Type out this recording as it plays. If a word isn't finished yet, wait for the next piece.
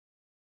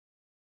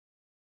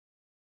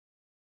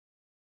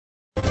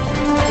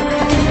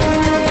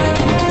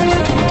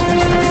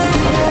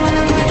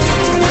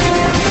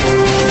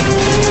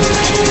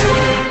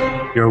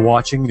You're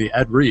watching the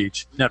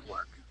EdReach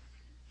Network.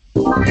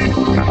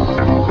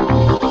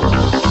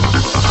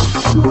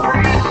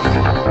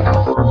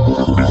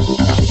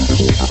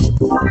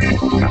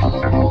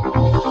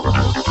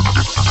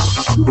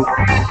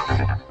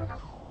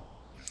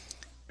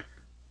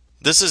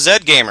 This is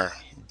Ed Gamer.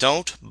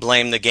 Don't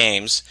blame the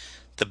games.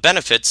 The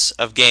benefits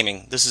of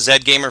gaming. This is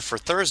Ed Gamer for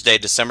Thursday,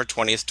 December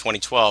 20th,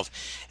 2012.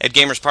 Ed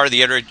Gamer is part of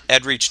the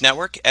EdReach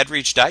Network,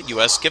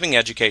 edreach.us, giving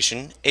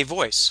education a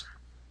voice.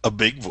 A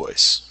big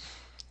voice.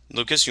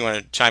 Lucas, you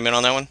want to chime in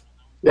on that one?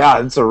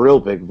 Yeah, it's a real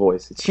big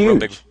voice. It's huge. Real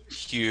big,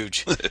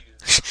 huge.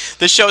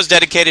 This show is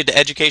dedicated to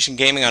education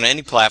gaming on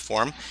any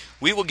platform.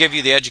 We will give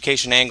you the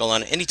education angle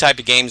on any type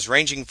of games,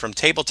 ranging from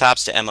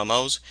tabletops to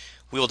MMOs.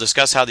 We will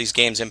discuss how these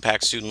games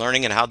impact student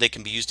learning and how they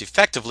can be used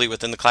effectively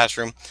within the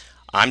classroom.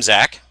 I'm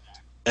Zach.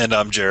 And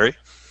I'm Jerry.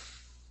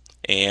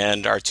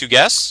 And our two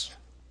guests.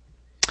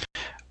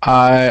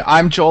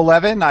 I'm Joel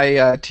Levin.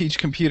 I teach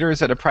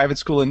computers at a private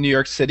school in New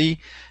York City.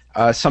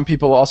 Some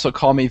people also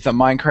call me the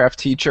Minecraft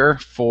teacher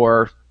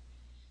for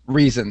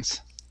reasons.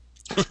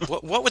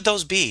 What would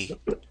those be?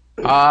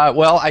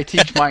 Well, I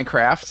teach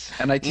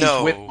Minecraft, and I teach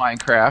with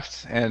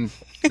Minecraft, and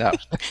no.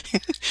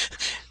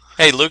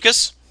 Hey,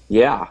 Lucas?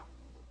 Yeah.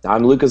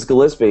 I'm Lucas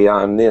Gillespie.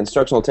 I'm the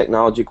Instructional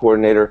Technology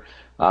Coordinator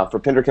for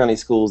Pender County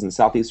Schools in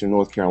southeastern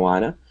North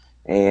Carolina,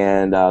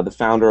 and the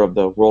founder of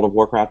the World of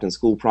Warcraft in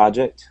School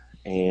project,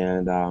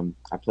 and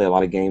I play a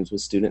lot of games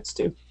with students,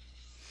 too.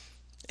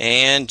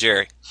 And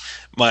Jerry?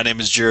 My name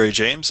is Jerry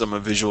James. I'm a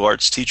visual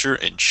arts teacher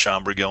in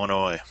Schaumburg,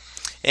 Illinois.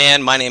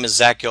 And my name is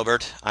Zach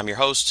Gilbert. I'm your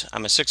host.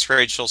 I'm a 6th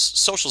grade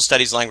social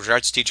studies language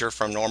arts teacher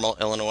from Normal,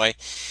 Illinois.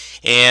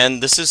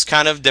 And this is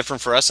kind of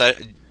different for us.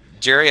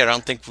 Jerry, I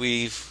think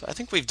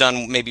we've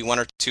done maybe one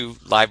or two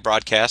live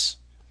broadcasts.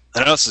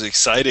 I know, this is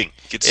exciting.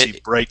 You can see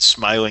bright,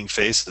 smiling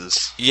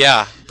faces.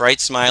 Yeah,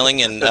 bright,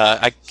 smiling, and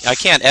I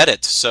can't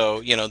edit,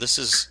 so this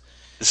is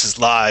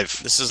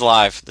live. This is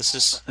live. This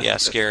is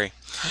scary.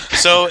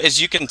 So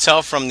as you can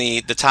tell from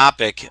the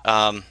topic,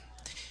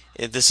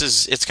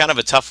 it's kind of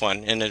a tough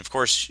one, and of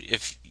course,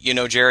 if you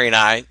know Jerry and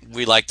I,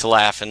 we like to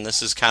laugh, and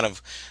this is kind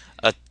of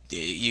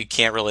you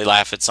can't really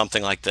laugh at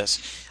something like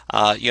this.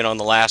 In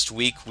the last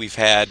week, we've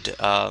had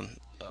a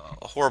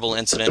horrible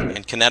incident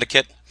in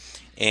Connecticut,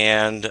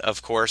 and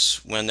of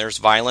course, when there's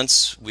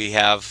violence, we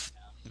have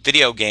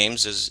video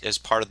games as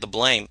part of the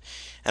blame.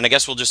 And I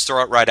guess we'll just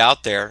throw it right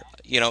out there.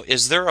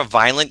 Is there a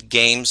violent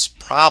games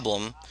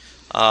problem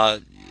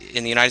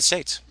in the United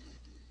States?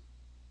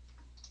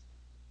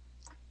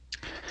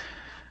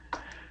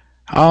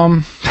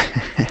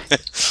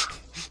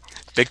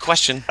 Big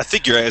question. I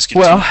think you're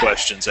asking two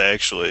questions,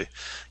 actually.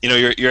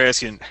 You're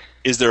asking,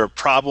 is there a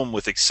problem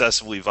with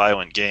excessively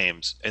violent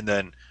games? And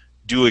then,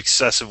 do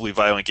excessively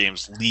violent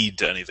games lead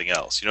to anything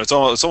else? It's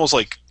almost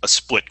like a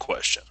split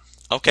question.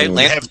 Okay,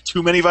 we have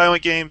too many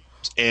violent games,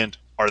 and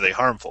are they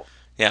harmful?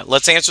 Yeah,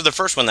 let's answer the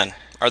first one then.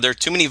 Are there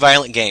too many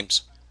violent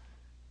games?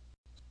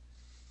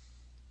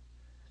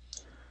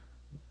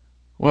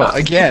 Well,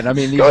 again, I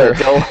mean, these are.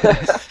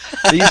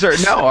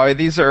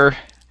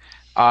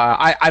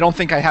 I don't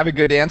think I have a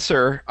good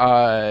answer,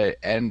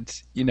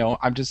 and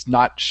I'm just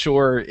not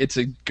sure it's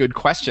a good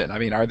question. I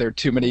mean, are there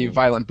too many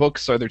violent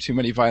books? Are there too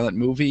many violent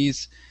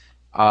movies?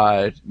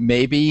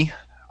 Maybe.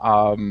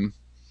 I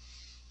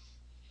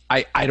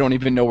don't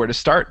even know where to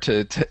start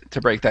to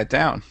break that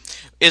down.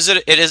 Is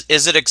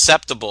it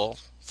acceptable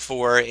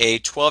for a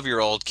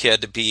 12-year-old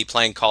kid to be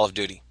playing Call of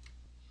Duty?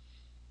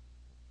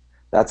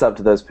 That's up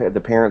to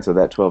the parents of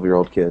that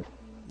 12-year-old kid.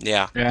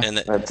 Yeah. And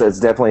it's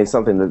definitely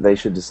something that they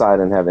should decide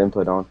and have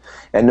input on,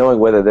 and knowing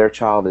whether their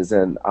child is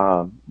in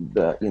of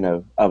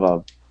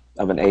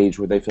an age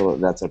where they feel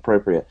that's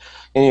appropriate.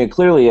 And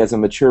clearly, as a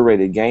mature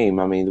rated game,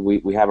 I mean,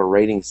 we have a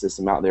rating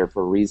system out there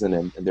for a reason,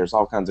 and there's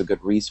all kinds of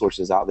good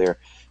resources out there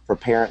for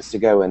parents to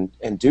go and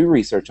do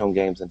research on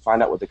games and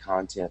find out what the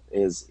content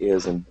is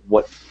and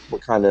what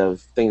kind of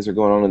things are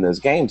going on in those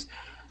games.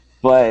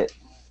 But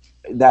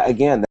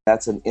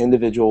that's an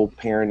individual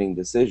parenting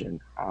decision.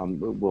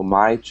 Will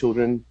my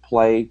children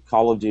play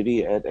Call of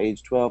Duty at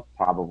age 12?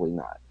 Probably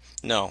not.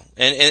 No,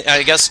 and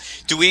I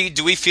guess do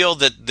we feel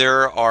that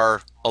there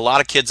are a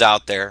lot of kids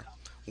out there,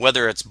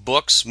 whether it's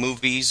books,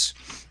 movies,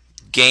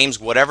 games,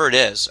 whatever it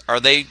is, are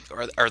they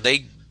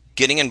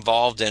getting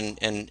involved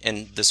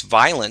in this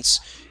violence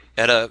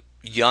at a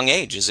young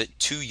age? Is it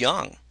too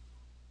young?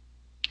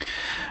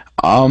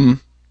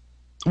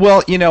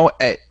 Well,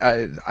 I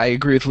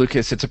agree with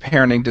Lucas. It's a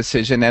parenting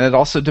decision, and it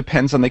also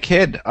depends on the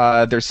kid.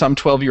 There's some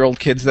 12-year-old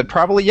kids that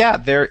probably,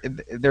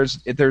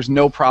 there's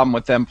no problem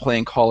with them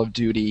playing Call of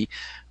Duty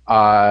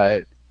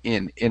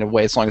in a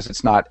way, as long as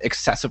it's not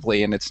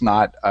excessively and it's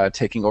not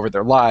taking over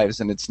their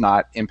lives and it's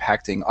not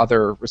impacting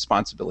other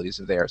responsibilities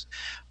of theirs.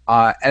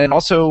 And it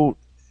also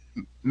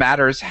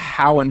matters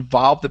how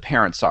involved the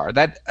parents are.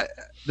 That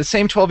the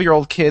same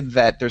 12-year-old kid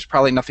that there's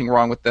probably nothing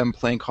wrong with them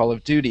playing Call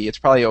of Duty. It's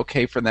probably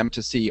okay for them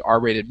to see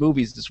R-rated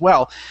movies as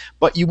well,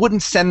 but you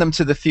wouldn't send them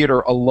to the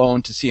theater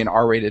alone to see an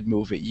R-rated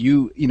movie.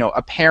 You know,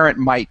 a parent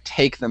might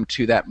take them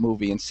to that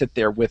movie and sit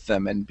there with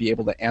them and be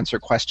able to answer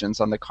questions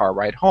on the car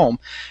ride home.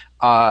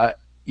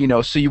 You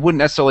know, so you wouldn't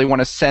necessarily want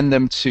to send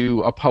them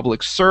to a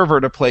public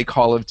server to play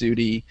Call of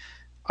Duty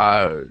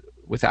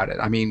without it.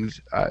 I mean,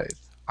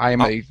 I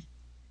am a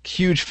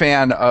huge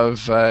fan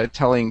of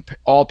telling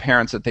all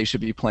parents that they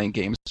should be playing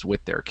games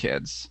with their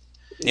kids.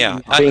 Yeah,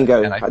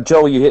 bingo,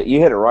 Joel, you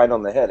hit it right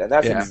on the head, and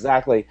that's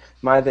exactly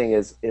my thing.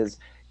 Is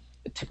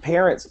to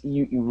parents,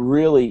 you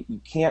really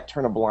can't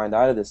turn a blind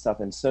eye to this stuff,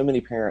 and so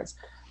many parents,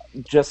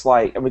 just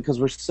like, because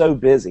we're so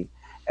busy,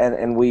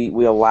 and we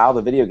allow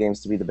the video games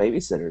to be the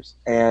babysitters,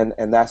 and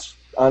that's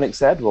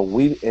unacceptable.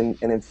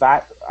 And in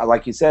fact,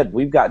 like you said,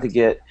 we've got to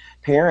get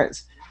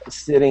parents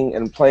sitting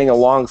and playing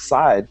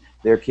alongside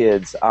their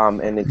kids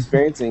and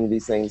experiencing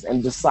these things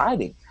and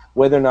deciding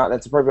whether or not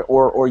that's appropriate,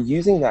 or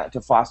using that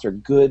to foster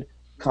good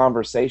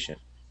conversation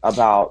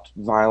about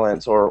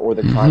violence or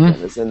the content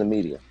that's in the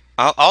media.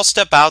 I'll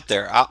step out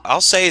there.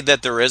 I'll say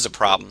that there is a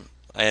problem.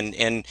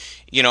 And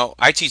you know,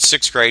 I teach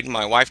 6th grade,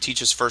 my wife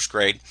teaches 1st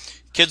grade.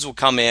 Kids will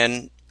come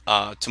in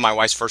to my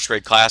wife's 1st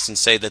grade class and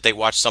say that they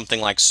watched something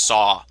like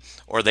Saw,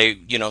 or they,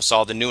 you know,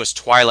 saw the newest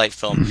Twilight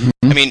film.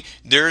 I mean,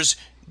 there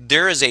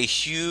is a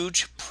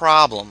huge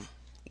problem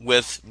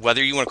with,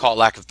 whether you want to call it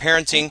lack of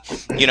parenting,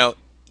 you know,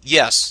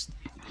 yes,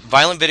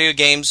 violent video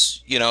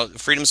games, you know,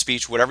 freedom of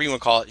speech, whatever you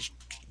want to call it,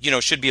 you know,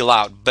 should be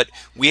allowed. But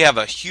we have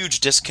a huge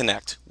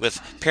disconnect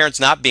with parents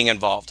not being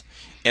involved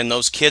and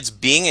those kids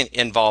being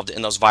involved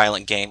in those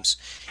violent games.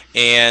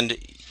 And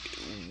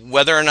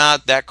whether or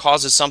not that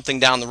causes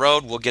something down the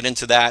road, we'll get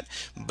into that.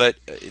 But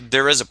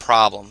there is a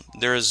problem.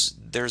 There's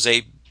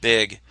a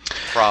big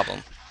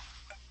problem.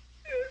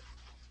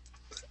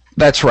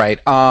 That's right.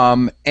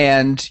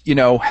 And, you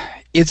know,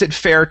 is it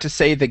fair to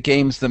say the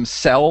games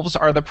themselves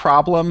are the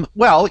problem?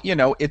 Well, you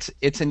know,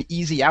 it's an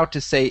easy out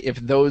to say if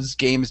those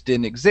games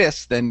didn't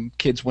exist, then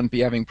kids wouldn't be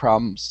having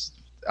problems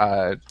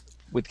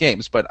with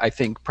games. But I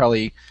think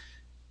probably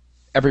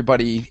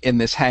everybody in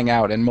this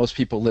hangout and most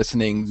people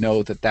listening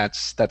know that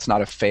that's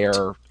not a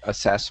fair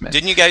assessment.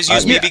 Didn't you guys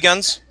use BB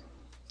guns?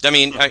 I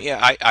mean,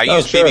 I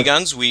used BB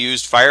guns. We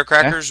used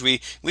firecrackers. Yeah.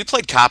 We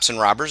played cops and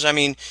robbers. I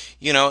mean,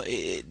 you know,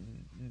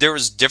 there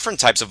was different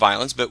types of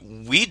violence, but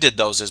we did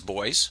those as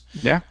boys.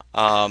 Yeah.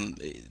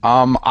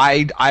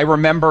 I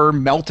remember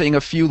melting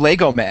a few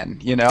Lego men,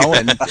 you know,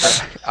 and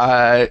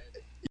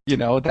you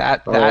know,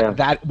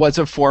 that was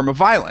a form of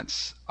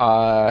violence.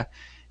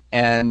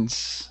 And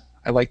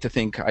I like to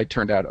think I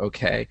turned out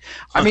okay.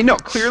 I mean, no,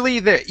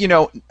 clearly you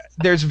know,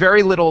 there's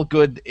very little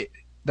good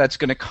that's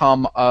going to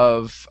come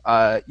of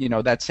you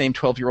know, that same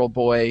 12-year-old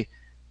boy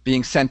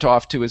being sent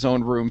off to his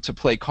own room to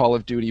play Call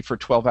of Duty for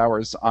 12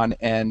 hours on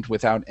end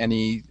without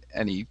any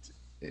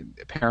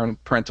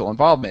parental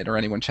involvement or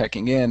anyone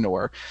checking in,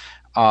 or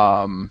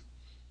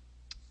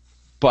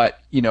but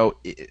you know,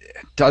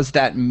 does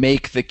that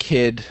make the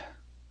kid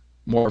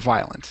more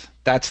violent?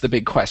 That's the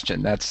big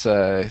question. That's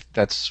I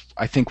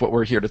think what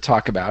we're here to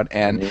talk about.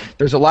 And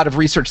there's a lot of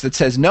research that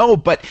says no,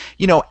 but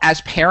you know,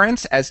 as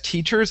parents, as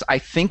teachers, I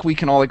think we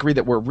can all agree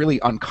that we're really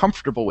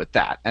uncomfortable with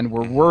that, and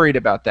we're worried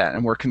about that,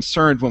 and we're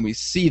concerned when we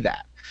see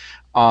that.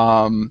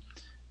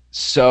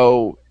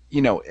 So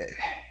you know,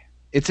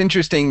 it's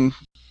interesting.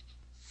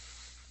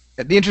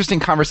 The interesting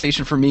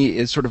conversation for me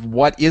is sort of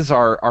what is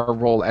our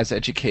role as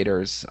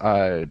educators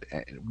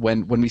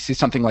when we see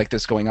something like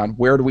this going on?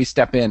 Where do we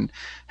step in?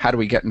 How do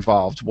we get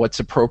involved?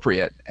 What's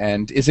appropriate?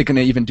 And is it going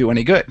to even do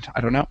any good?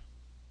 I don't know.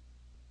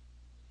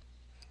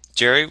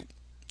 Jerry,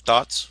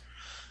 thoughts?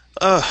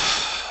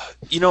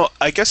 You know,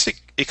 I guess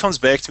it comes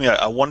back to me.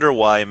 I wonder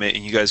why, and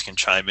you guys can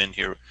chime in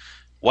here.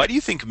 Why do you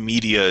think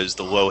media is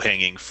the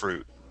low-hanging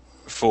fruit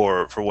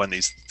for when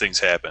these things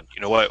happen?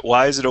 You know,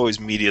 why is it always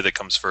media that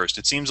comes first?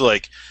 It seems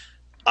like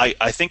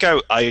I think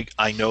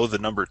I know the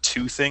number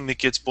 2 thing that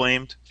gets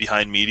blamed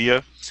behind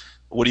media.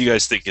 What do you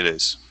guys think it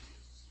is?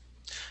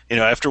 You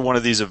know, after one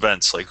of these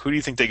events, like, who do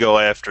you think they go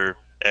after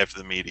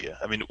the media?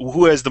 I mean,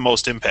 who has the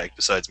most impact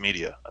besides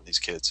media on these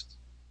kids?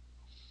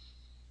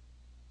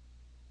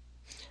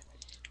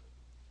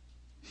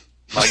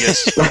 I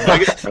guess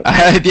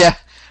yeah.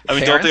 I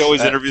mean, don't they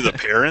always interview the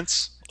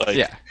parents? Like,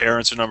 yeah.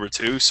 Parents are number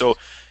 2. So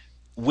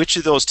which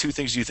of those 2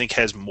 things do you think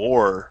has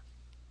more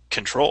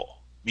control,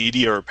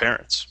 media or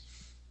parents?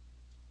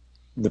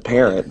 The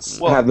parents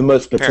have the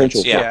most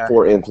potential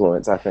for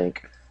influence, I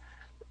think.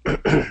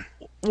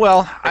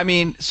 Well, I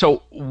mean,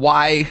 so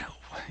why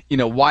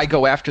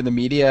go after the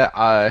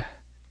media?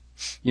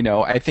 You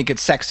know, I think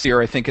it's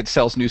sexier. I think it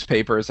sells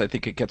newspapers. I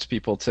think it gets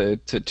people to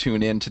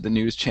tune in to the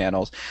news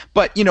channels.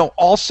 But you know,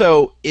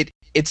 also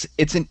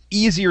it's an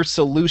easier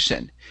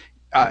solution.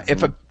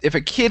 If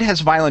a kid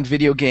has violent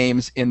video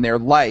games in their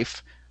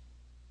life,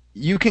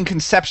 you can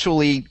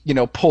conceptually, you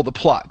know, pull the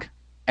plug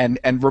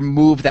and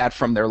remove that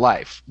from their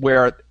life.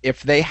 Where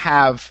if they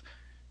have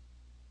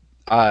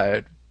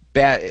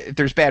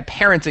there's bad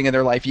parenting in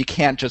their life, you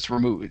can't just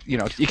remove, you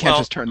can't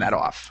just turn that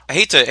off. I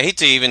hate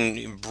to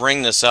even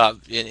bring this up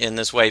in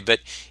this way, but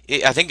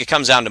I think it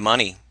comes down to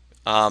money.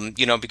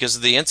 Because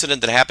of the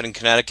incident that happened in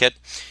Connecticut,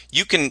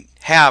 you can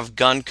have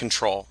gun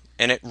control,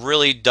 and it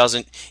really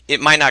doesn't. It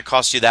might not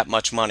cost you that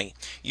much money.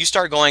 You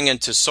start going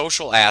into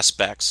social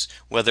aspects,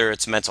 whether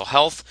it's mental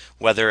health,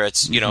 whether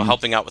it's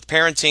helping out with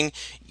parenting.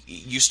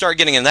 You start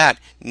getting in that.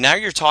 Now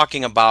you're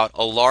talking about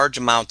a large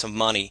amount of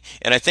money,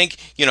 and I think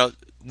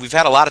we've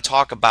had a lot of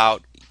talk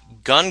about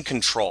gun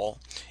control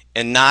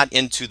and not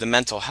into the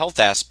mental health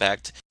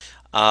aspect.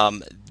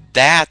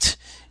 That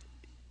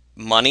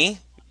money,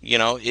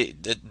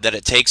 that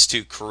it takes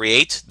to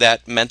create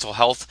that mental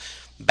health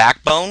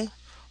backbone,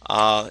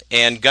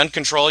 and gun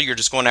control, you're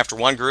just going after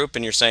one group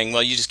and you're saying,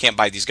 well, you just can't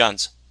buy these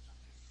guns.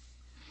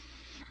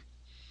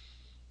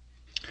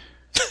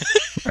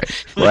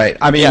 Right.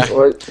 I mean,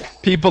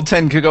 people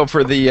tend to go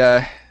for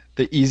the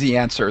easy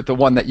answer, the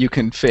one that you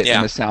can fit in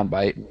a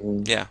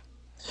soundbite. Yeah.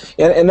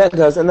 And that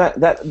does, and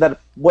that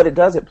what it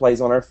does, it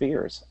plays on our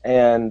fears,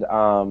 and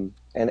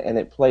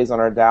it plays on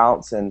our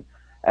doubts, and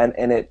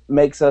it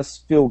makes us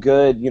feel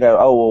good.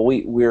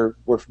 We're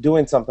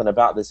doing something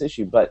about this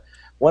issue. But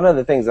one of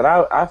the things that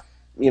I've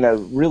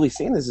really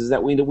seen this is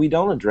that we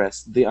don't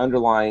address the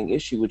underlying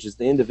issue, which is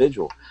the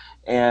individual,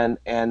 and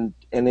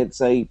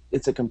it's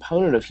a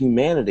component of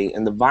humanity,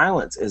 and the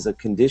violence is a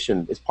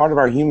condition. It's part of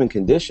our human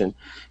condition,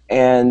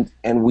 and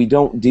we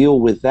don't deal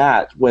with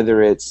that,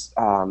 whether it's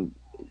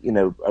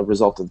a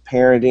result of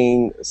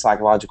parenting,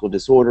 psychological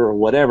disorder, or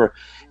whatever,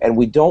 and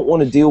we don't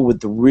want to deal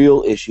with the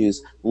real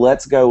issues.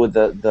 Let's go with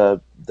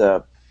the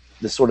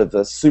sort of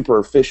the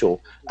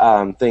superficial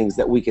things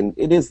that we can.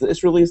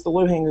 It's really the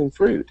low-hanging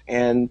fruit,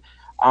 and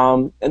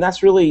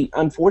that's really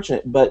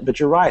unfortunate. But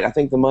you're right. I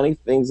think the money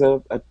thing's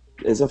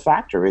is a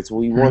factor.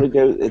 We want to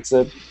go. It's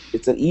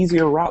an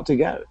easier route to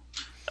go.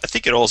 I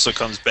think it also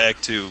comes back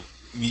to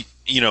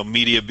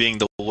media being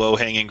the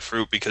low-hanging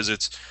fruit, because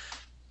it's.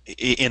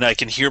 And I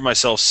can hear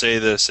myself say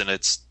this, and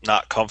it's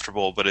not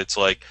comfortable, but it's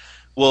like,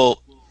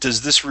 well,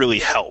 does this really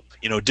help?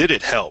 Did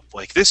it help?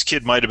 Like, this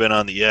kid might have been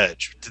on the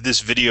edge. Did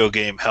this video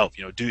game help?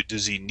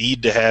 Does he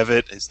need to have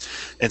it?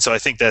 And so I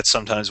think that's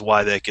sometimes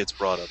why that gets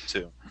brought up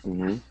too.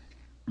 Mm-hmm.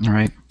 All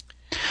right.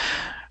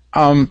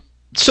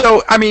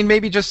 So, I mean,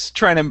 maybe just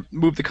trying to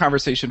move the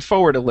conversation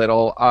forward a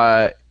little.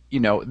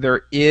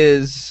 There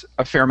is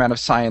a fair amount of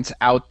science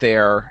out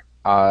there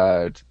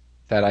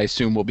that I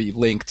assume will be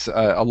linked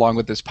along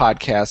with this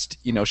podcast,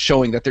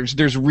 showing that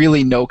there's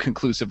really no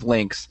conclusive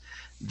links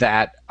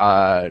that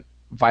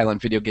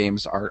violent video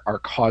games are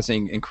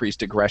causing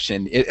increased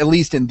aggression, at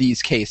least in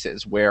these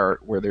cases where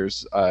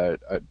there's a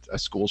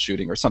school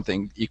shooting or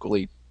something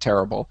equally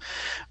terrible.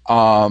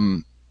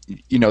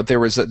 There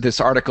was this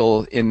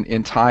article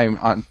in Time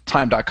on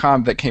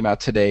Time.com that came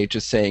out today,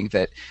 just saying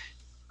that,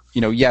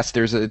 yes,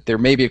 there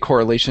may be a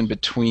correlation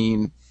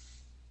between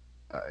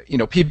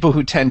people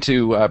who tend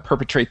to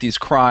perpetrate these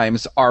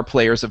crimes are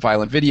players of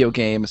violent video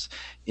games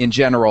in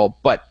general,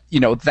 but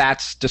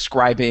that's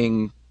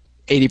describing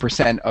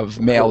 80% of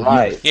male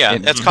youth. Yeah,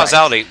 that's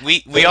causality.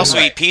 We also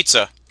eat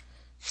pizza.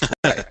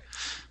 Right.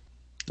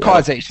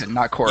 Causation,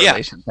 not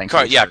correlation.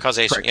 Yeah,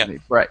 causation. Yeah,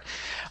 right.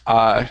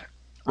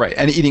 Right,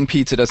 and eating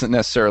pizza doesn't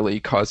necessarily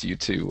cause you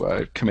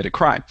to commit a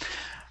crime.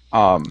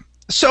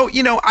 So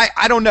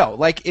I don't know.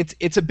 Like,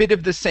 it's a bit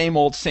of the same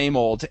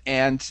old,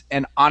 and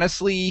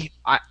honestly,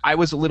 I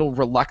was a little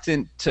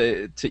reluctant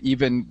to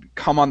even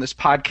come on this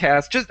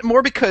podcast, just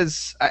more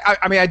because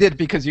I mean I did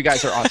because you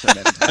guys are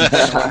awesome.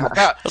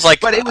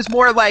 But it was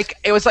more like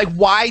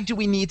why do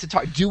we need to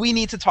talk? Do we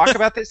need to talk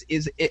about this?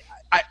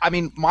 I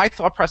mean, my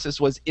thought process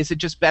was, is it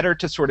just better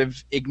to sort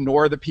of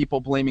ignore the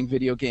people blaming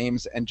video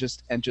games and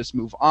just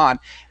move on?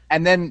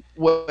 And then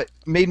what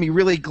made me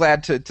really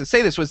glad to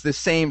say this was this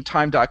same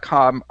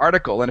Time.com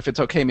article, and if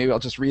it's okay, maybe I'll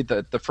just read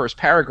the first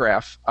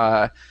paragraph.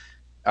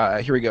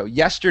 Here we go.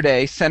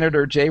 Yesterday,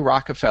 Senator Jay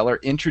Rockefeller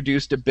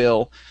introduced a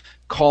bill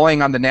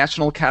calling on the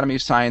National Academy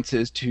of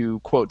Sciences to,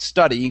 quote,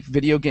 study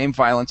video game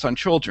violence on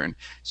children.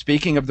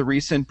 Speaking of the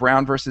recent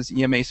Brown versus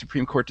EMA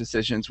Supreme Court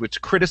decisions,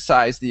 which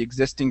criticized the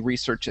existing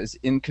research as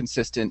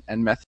inconsistent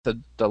and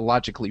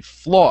methodologically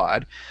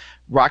flawed,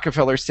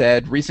 Rockefeller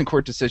said, recent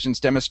court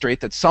decisions demonstrate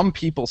that some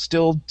people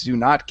still do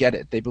not get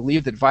it. They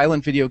believe that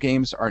violent video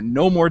games are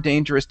no more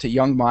dangerous to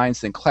young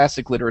minds than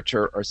classic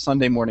literature or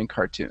Sunday morning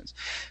cartoons.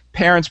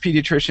 Parents,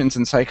 pediatricians,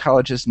 and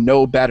psychologists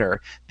know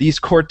better. These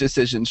court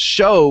decisions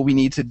show we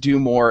need to do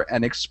more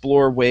and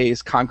explore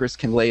ways Congress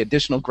can lay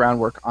additional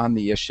groundwork on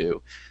the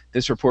issue.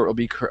 This report will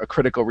be a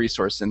critical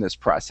resource in this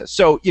process.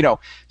 So,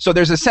 so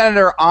there's a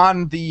senator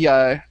on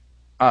the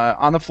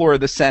floor of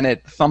the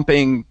Senate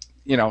thumping,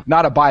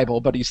 not a Bible,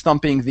 but he's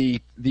thumping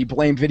the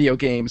Blame Video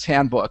Games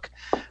handbook,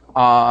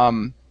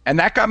 and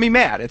that got me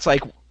mad. It's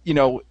like,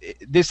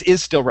 this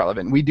is still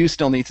relevant. We do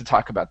still need to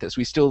talk about this.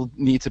 We still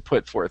need to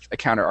put forth a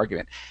counter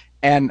argument.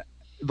 And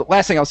the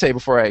last thing I'll say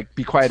before I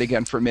be quiet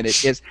again for a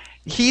minute is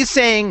he's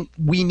saying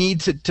we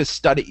need to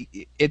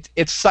study.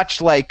 It's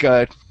such like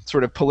a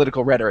sort of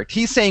political rhetoric.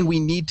 He's saying we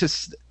need to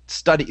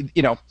study,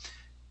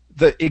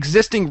 the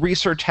existing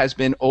research has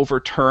been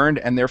overturned,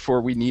 and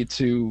therefore we need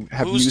to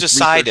have Who's used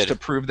decided? research to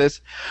prove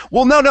this.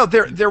 Well, no,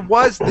 there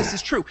was. This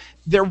is true.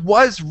 There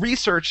was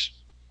research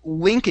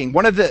linking,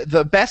 one of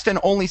the best and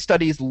only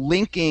studies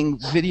linking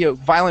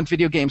violent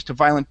video games to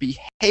violent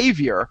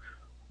behavior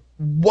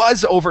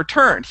was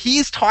overturned.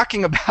 He's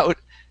talking about,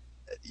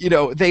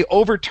 they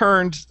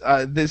overturned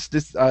this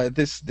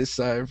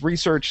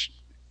research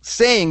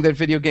saying that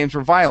video games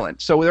were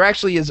violent. So there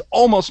actually is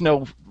almost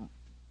no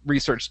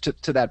research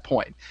to that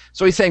point.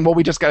 So he's saying, well,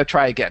 we just got to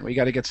try again. We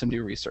got to get some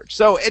new research.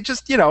 So it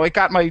just, it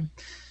got my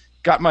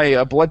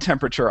blood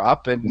temperature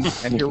up, and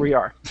here we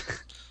are.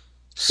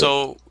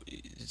 So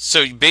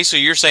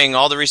basically, you're saying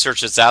all the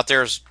research that's out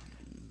there is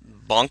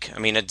bunk. I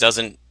mean, it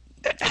doesn't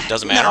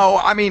matter. No,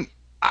 I mean,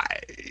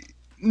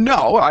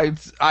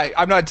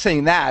 I'm not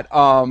saying that.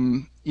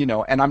 And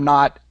I'm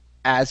not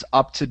as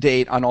up to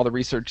date on all the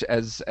research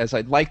as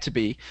I'd like to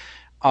be.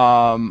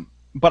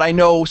 But I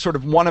know sort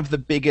of one of the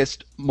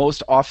biggest,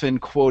 most often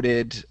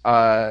quoted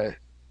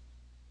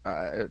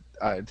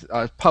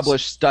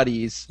published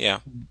studies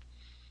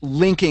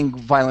linking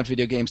violent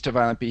video games to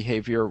violent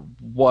behavior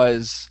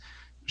was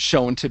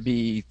shown to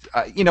be,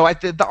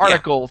 the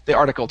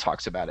article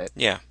talks about it.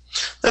 Yeah,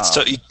 that's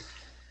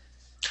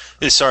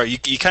sorry.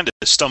 You kind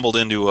of stumbled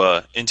into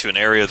an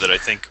area that I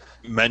think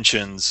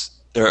mentions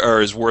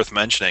or is worth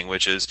mentioning,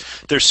 which is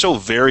there's so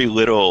very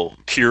little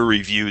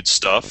peer-reviewed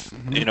stuff,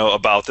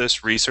 about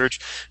this research,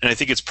 and I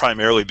think it's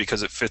primarily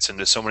because it fits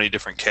into so many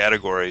different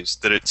categories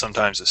that it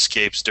sometimes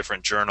escapes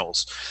different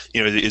journals.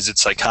 Is it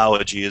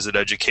psychology? Is it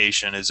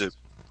education? Is it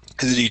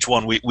each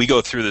one? We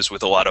go through this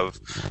with a lot of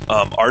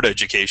art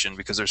education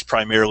because there's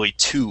primarily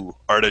 2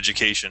 art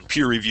education,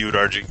 peer-reviewed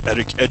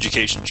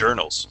education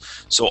journals.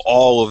 So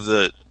all of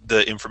the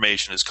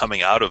information is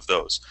coming out of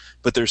those,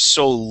 but there's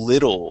so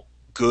little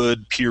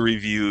good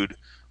peer-reviewed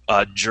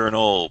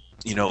journal,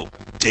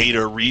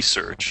 data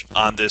research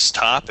on this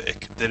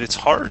topic that it's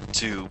hard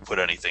to put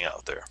anything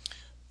out there.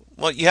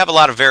 Well, you have a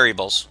lot of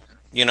variables.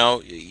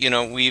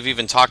 We've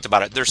even talked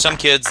about it. There's some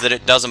kids that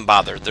it doesn't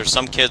bother. There's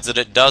some kids that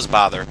it does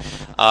bother.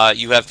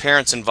 You have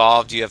parents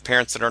involved. You have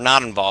parents that are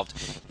not involved.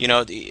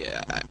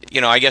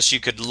 I guess you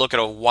could look at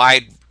a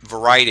wide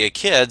variety of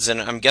kids, and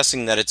I'm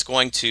guessing that it's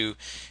going to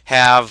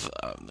have,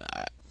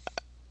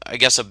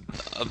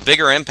 a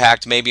bigger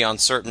impact maybe on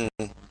certain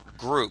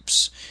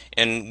groups,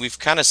 and we've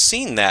kind of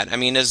seen that. I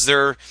mean, is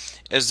there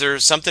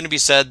something to be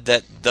said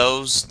that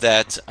those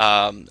that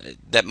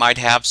might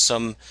have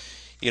some,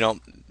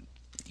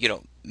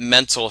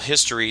 mental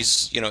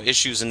histories,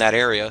 issues in that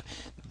area,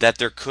 that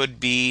there could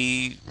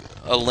be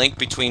a link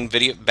between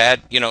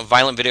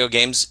violent video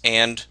games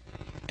and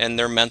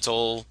their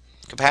mental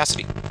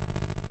capacity?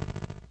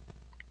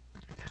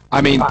 I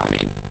mean,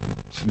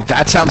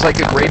 that sounds like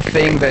a great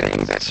thing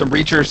that some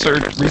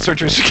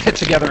researchers should get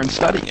together and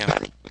study. Yeah.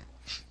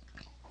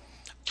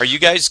 Are you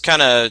guys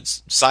kind of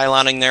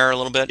siloning there a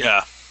little bit?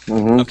 Yeah.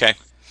 Mm-hmm. Okay.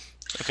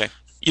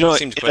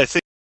 Seems quick. I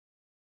think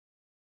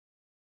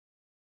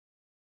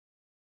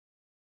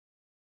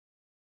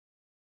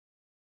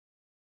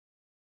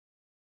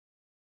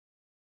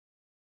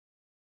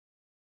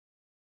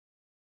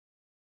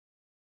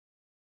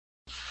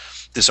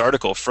this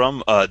article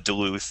from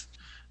Duluth,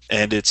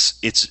 and it's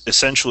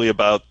essentially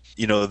about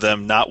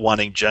them not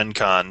wanting Gen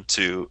Con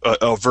to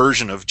a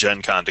version of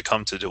Gen Con to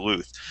come to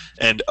Duluth,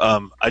 and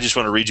I just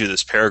want to read you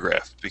this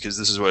paragraph because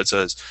this is what it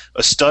says.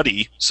 A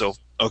study. So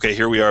okay,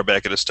 here we are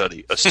back at a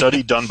study. A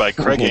study done by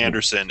Craig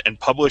Anderson and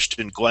published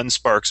in Glenn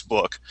Sparks'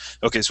 book.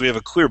 Okay, so we have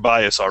a clear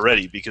bias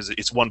already because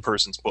it's one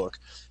person's book.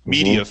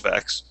 Media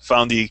Effects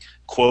found the,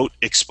 quote,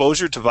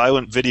 exposure to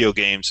violent video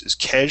games is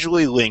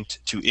casually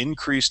linked to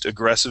increased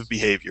aggressive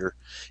behavior,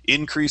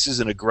 increases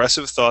in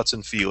aggressive thoughts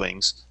and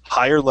feelings,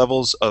 higher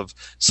levels of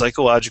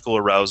psychological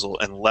arousal,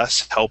 and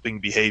less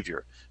helping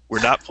behavior.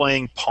 We're not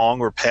playing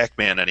Pong or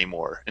Pac-Man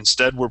anymore.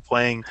 Instead, we're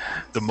playing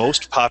the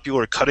most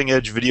popular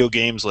cutting-edge video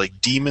games like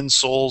Demon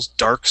Souls,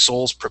 Dark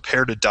Souls,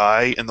 Prepare to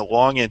Die, and the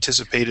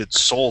long-anticipated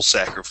Soul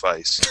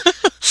Sacrifice.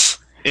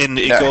 And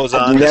it goes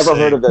on. Never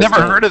heard of this.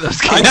 Never heard of this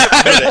game.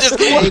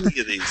 any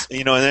of these.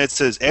 And then it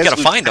says,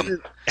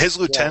 as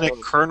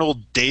Lieutenant Colonel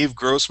Dave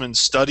Grossman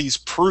studies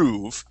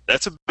prove,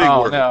 that's a big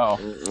word. No.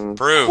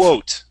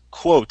 Prove.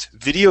 Quote,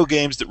 video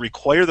games that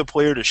require the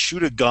player to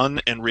shoot a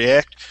gun and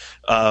react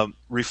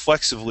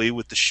reflexively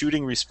with the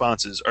shooting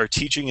responses are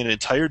teaching an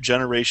entire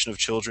generation of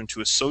children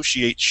to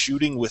associate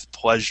shooting with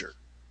pleasure.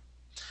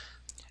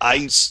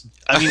 I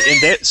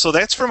mean, so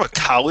that's from a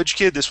college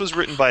kid. This was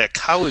written by a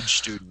college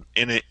student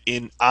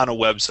on a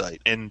website,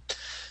 and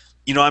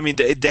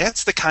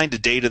that's the kind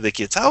of data that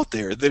gets out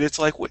there. That it's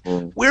like,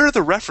 where are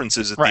the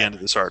references at the end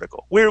of this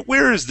article?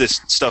 Where is this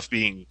stuff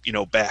being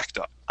backed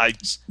up?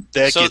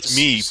 Gets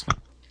me.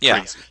 Yeah.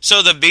 Crazy.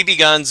 So the BB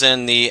guns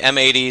and the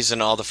M80s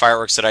and all the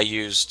fireworks that I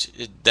used,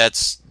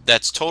 that's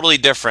totally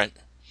different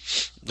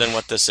than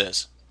what this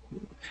is.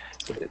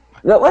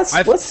 Now let's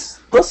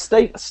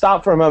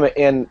stop for a moment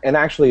and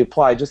actually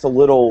apply just a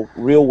little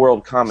real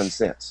world common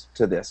sense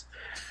to this.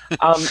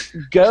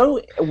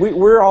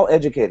 We're all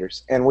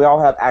educators and we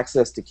all have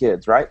access to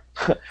kids, right?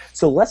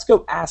 So let's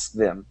go ask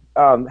them.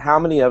 How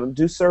many of them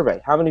do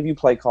survey? How many of you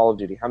play Call of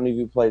Duty? How many of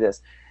you play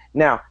this?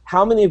 Now,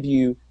 how many of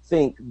you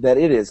think that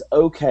it is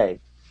okay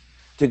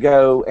to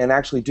go and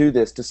actually do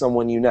this to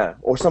someone you know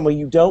or someone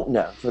you don't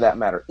know, for that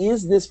matter?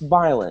 Is this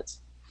violence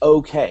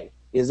okay?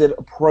 Is it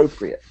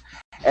appropriate?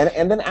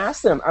 And then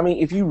ask them. I mean,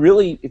 if you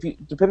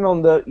depending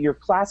on your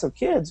class of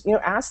kids,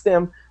 ask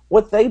them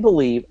what they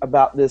believe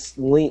about this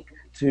link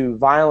to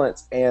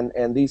violence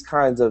and these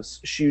kinds of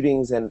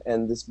shootings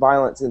and this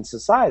violence in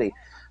society.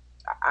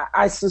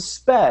 I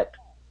suspect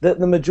that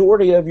the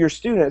majority of your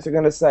students are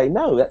going to say,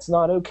 no, that's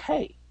not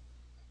okay.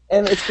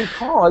 And it's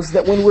because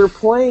that when we're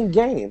playing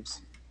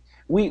games,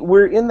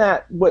 we're in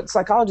that, what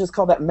psychologists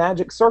call that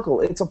magic circle.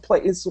 It's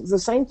the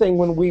same thing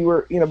when we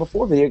were,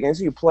 before video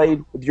games. You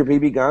played with your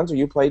BB guns, or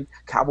you played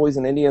Cowboys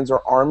and Indians,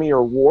 or Army,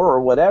 or War,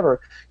 or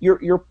whatever.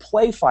 You're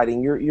play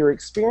fighting. You're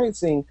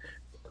experiencing.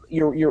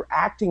 You're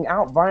acting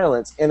out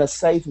violence in a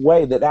safe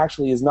way that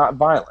actually is not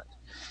violent.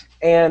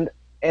 And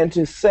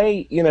to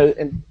say,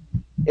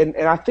 and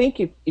I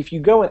think if you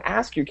go and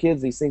ask your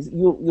kids these things,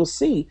 you'll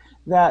see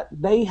that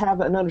they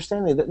have an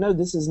understanding that no,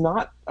 this is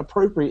not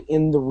appropriate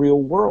in the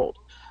real world.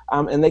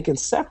 And they can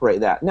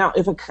separate that. Now,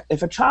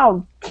 if a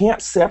child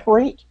can't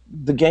separate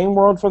the game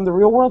world from the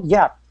real world,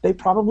 yeah, they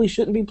probably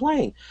shouldn't be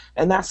playing.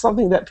 And that's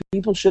something that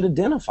people should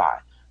identify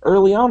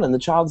early on in the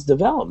child's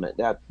development,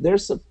 that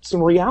there's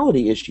some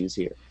reality issues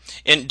here.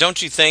 And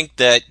don't you think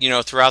that,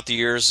 throughout the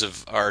years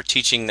of our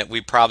teaching, that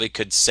we probably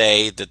could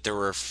say that there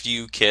were a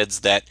few kids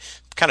that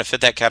kind of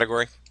fit that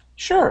category?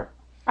 Sure.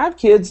 I have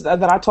kids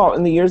that I taught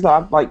in the years that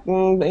I'm like,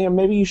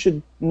 maybe you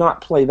should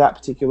not play that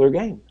particular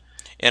game.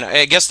 And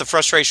I guess the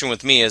frustration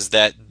with me is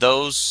that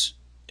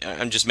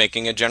I'm just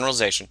making a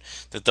generalization,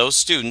 that those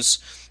students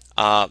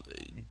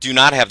do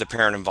not have the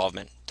parent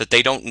involvement, that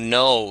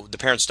the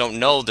parents don't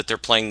know that they're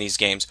playing these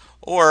games,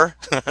 or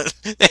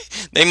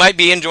they might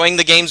be enjoying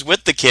the games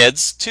with the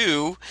kids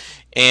too,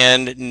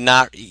 and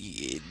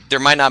there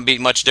might not be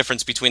much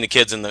difference between the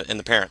kids and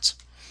the parents.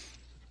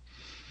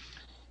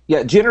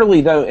 Yeah,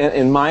 generally, though,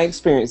 in my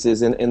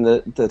experiences, in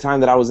the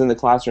time that I was in the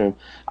classroom,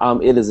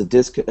 it is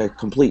a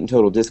complete and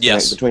total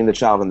disconnect between the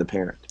child and the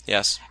parent.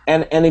 Yes.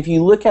 And if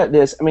you look at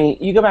this, I mean,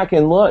 you go back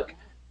and look,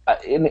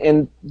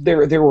 and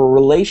there were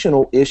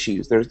relational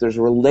issues. There's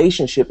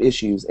relationship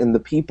issues in the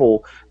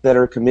people that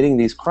are committing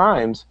these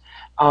crimes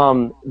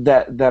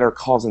that are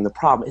causing the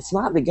problem. It's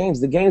not the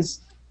games. The games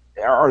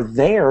are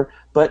there,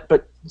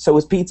 but so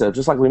is pizza.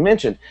 Just like we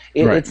mentioned,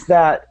 Right. It's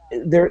that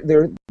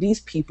these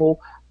people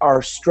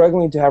are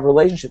struggling to have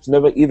relationships.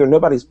 Either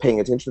nobody's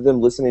paying attention to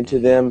them, listening to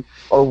them,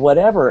 or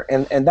whatever.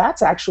 And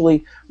that's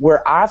actually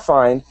where I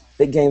find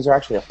that games are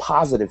actually a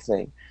positive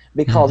thing,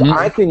 because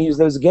I can use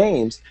those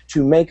games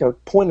to make a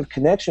point of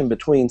connection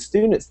between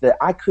students that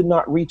I could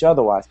not reach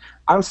otherwise.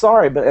 I'm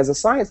sorry, but as a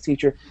science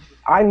teacher,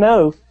 I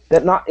know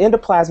that not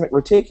endoplasmic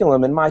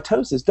reticulum and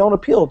mitosis don't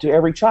appeal to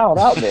every child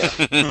out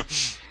there.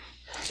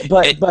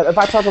 But if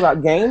I talk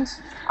about games,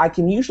 I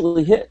can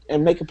usually hit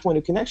and make a point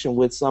of connection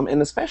with some,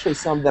 and especially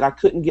some that I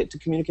couldn't get to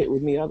communicate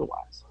with me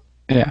otherwise.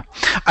 Yeah,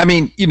 I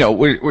mean,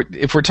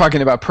 if we're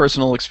talking about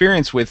personal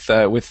experience with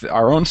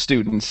our own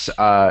students,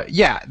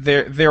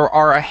 there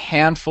are a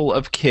handful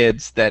of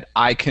kids that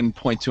I can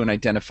point to and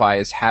identify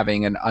as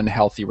having an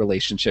unhealthy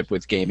relationship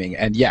with gaming,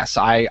 and yes,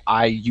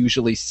 I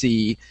usually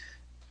see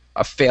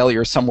a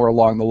failure somewhere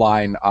along the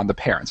line on the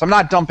parents. I'm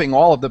not dumping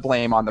all of the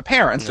blame on the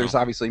parents. No. There's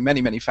obviously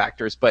many, many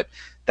factors, but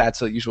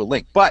that's a usual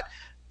link. But,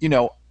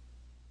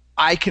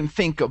 I can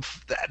think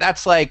of,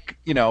 that's like,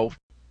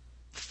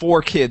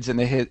 4 kids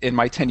in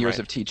my 10 years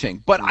of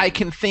teaching. But I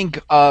can think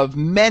of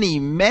many,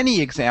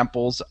 many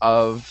examples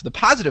of the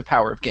positive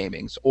power of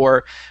gaming,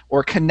 or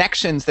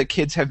connections that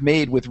kids have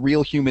made with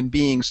real human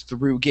beings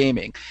through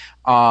gaming,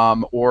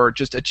 or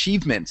just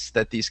achievements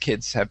that these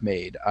kids have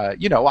made.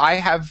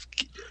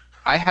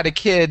 I had a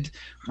kid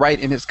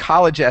write in his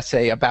college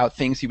essay about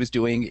things he was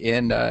doing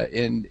in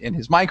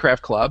his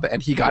Minecraft club,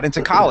 and he got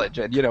into college,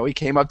 and he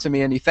came up to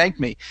me and he thanked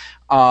me.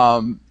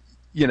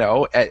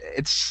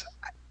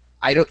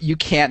 You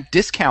can't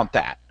discount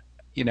that.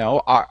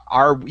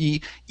 Are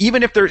we,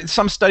 even if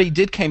some study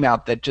did came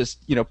out that just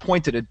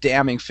pointed a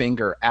damning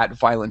finger at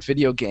violent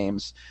video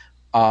games,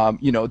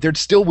 there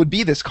still would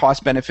be this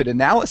cost benefit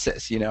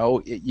analysis.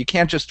 You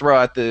can't just throw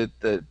out the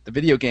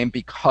video game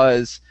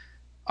because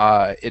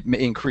it may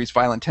increase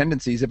violent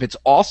tendencies if it's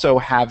also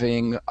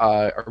having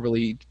a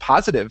really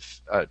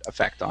positive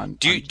effect on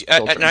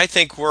children. And I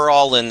think we're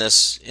all in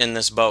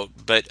this boat,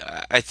 but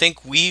I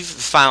think we've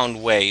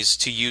found ways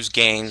to use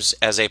games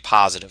as a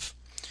positive.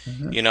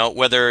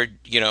 Whether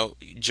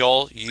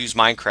Joel, you use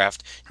Minecraft,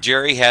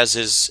 Jerry has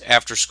his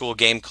after-school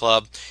game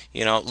club.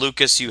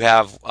 Lucas, you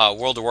have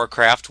World of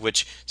Warcraft,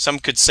 which some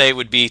could say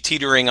would be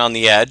teetering on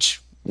the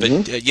edge, but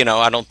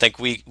I don't think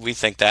we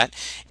think that.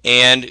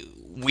 And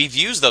we've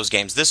used those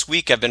games. This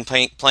week I've been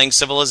playing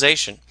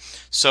Civilization.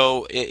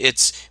 So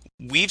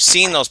we've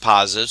seen those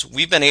positives.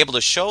 We've been able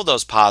to show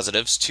those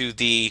positives to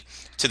the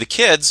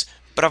kids,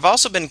 but I've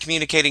also been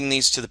communicating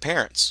these to the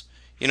parents.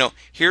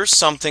 Here's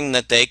something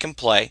that they can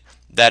play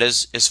that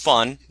is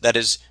fun, that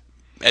is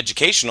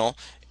educational,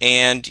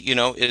 and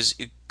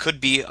it could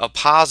be a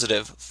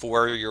positive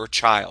for your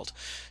child.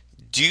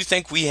 Do you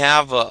think we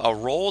have a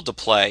role to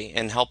play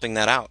in helping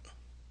that out?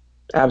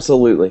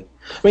 Absolutely.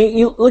 I mean,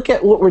 you look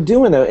at what we're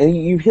doing, though, and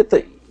you hit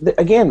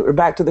again, we're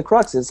back to the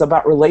crux. It's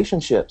about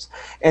relationships.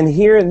 And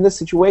here in this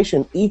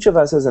situation, each of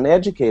us as an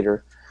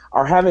educator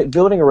are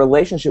building a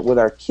relationship with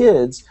our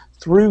kids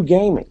through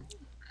gaming.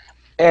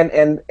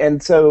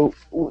 And so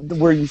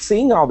we're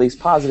seeing all these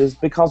positives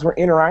because we're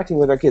interacting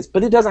with our kids.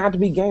 But it doesn't have to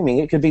be gaming.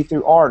 It could be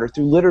through art or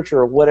through literature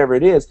or whatever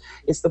it is.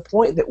 It's the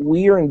point that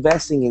we are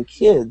investing in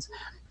kids.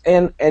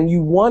 And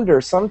you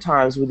wonder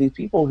sometimes with these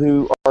people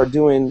who are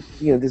doing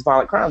these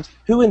violent crimes,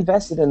 who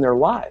invested in their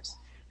lives.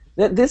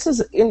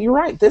 And you're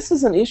right, this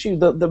is an issue.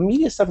 The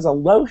media stuff is a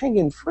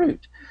low-hanging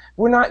fruit.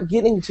 We're not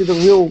getting to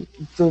the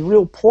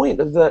real point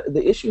of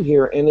the issue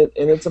here, and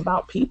it's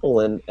about people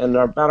and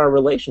about our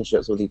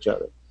relationships with each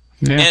other.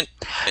 Yeah. And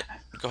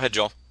go ahead,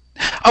 Joel.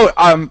 Oh,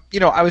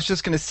 I was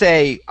just going to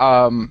say,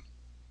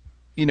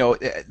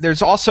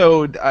 there's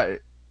also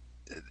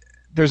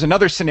there's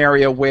another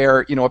scenario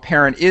where a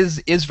parent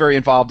is very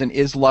involved and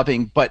is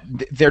loving, but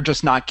they're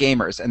just not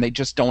gamers and they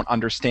just don't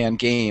understand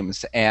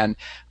games, and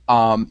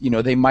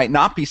they might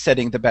not be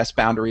setting the best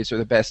boundaries or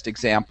the best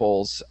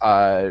examples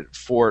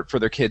for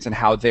their kids and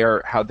how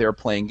they're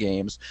playing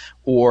games,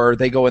 or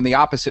they go in the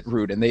opposite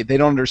route and they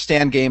don't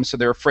understand games, so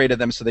they're afraid of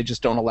them, so they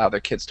just don't allow their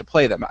kids to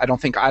play them. I don't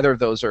think either of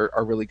those are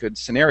really good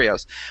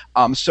scenarios.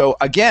 So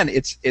again,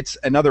 it's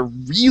another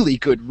really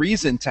good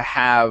reason to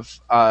have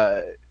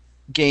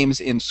games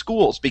in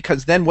schools,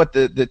 because then what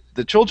the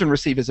children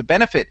receive as a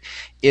benefit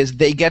is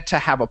they get to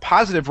have a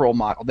positive role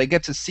model. They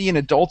get to see an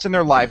adult in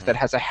their life that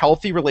has a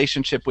healthy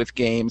relationship with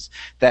games,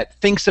 that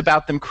thinks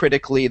about them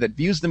critically, that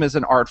views them as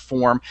an art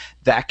form,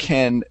 that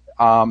can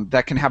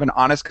have an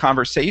honest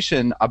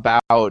conversation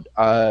about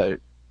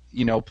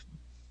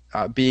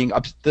being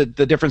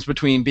the difference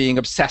between being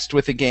obsessed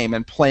with a game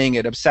and playing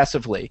it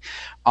obsessively.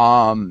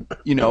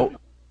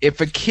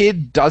 If a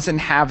kid doesn't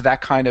have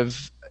that kind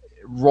of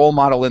role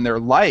model in their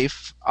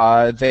life,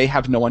 they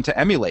have no one to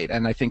emulate.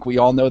 And I think we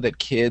all know that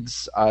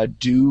kids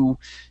do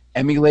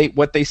emulate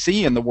what they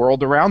see in the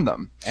world around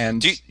them. And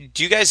do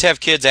you guys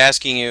have kids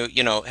asking you,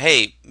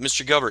 hey,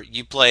 Mr. Gilbert, do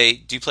you play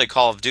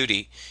Call of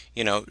Duty?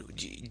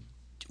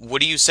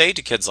 What do you say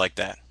to kids like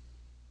that?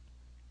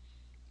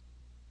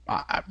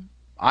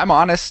 I'm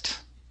honest.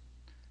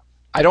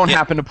 I don't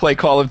happen to play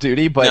Call of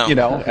Duty, but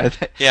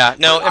Yeah,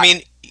 no, I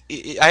mean,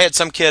 I had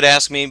some kid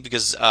ask me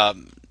because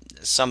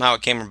somehow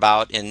it came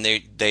about, and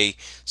they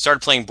started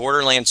playing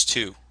Borderlands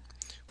 2,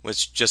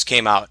 which just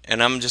came out,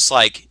 and I'm just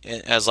like,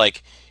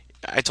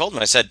 I told him,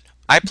 I said,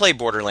 I play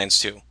Borderlands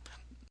 2,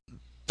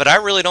 but I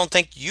really don't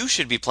think you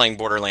should be playing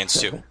Borderlands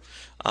 2.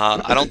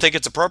 I don't think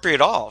it's appropriate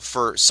at all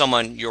for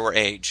someone your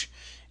age,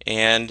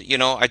 and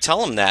I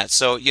tell them that.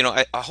 So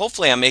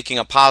hopefully I'm making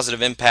a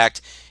positive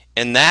impact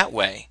in that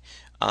way.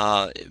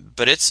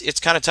 But it's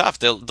kind of tough.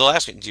 They'll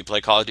ask me, do you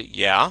play Call of Duty?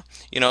 Yeah.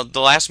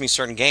 They'll ask me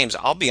certain games.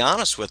 I'll be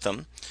honest with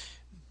them.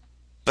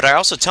 But I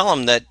also tell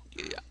them that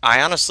I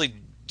honestly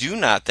do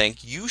not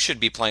think you should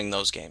be playing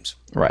those games.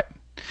 Right.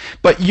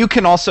 But you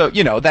can also,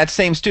 that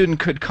same student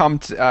could come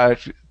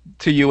to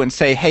you and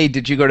say, hey,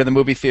 did you go to the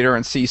movie theater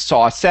and see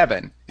Saw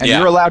 7? And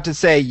you're allowed to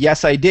say,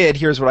 yes, I did.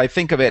 Here's what I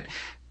think of it.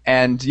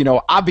 And,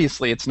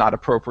 obviously it's not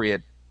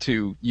appropriate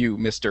to you,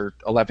 Mr.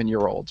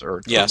 11-year-olds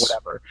or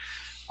whatever.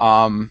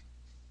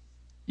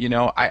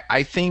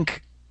 I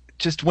think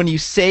just when you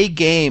say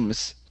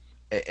games,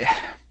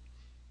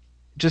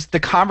 just the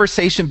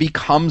conversation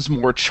becomes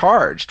more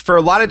charged for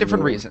a lot of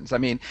different reasons. I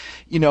mean,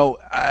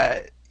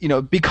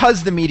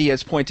 because the media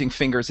is pointing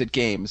fingers at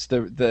games,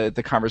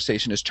 the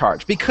conversation is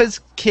charged.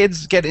 Because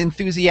kids get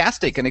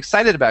enthusiastic and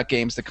excited about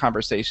games, the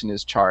conversation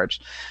is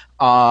charged.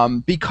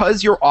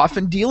 Because you're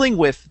often dealing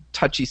with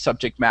touchy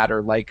subject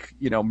matter like,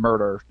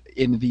 murder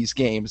in these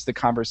games, the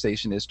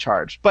conversation is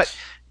charged. But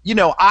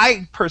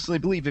I personally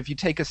believe if you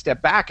take a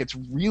step back, it's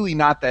really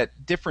not that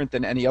different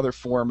than any other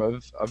form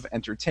of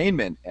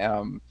entertainment.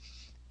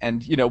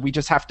 And we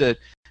just have to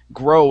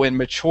grow and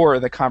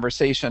mature the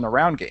conversation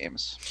around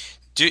games.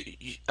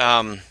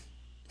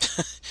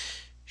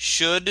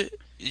 Should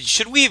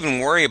we even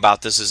worry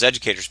about this as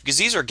educators? Because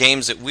these are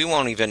games that we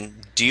won't even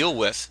deal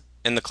with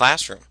in the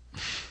classroom.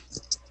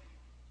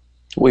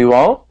 We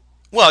won't?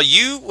 Well,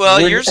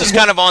 yours is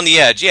kind of on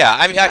the edge. Yeah,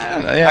 I mean,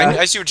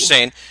 I see what you're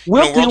saying.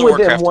 We'll deal with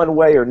them one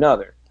way or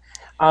another.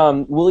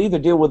 We'll either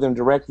deal with them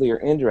directly or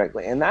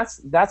indirectly, and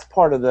that's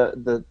part of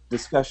the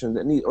discussion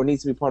that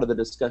needs to be part of the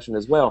discussion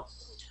as well.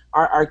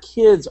 Our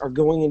kids are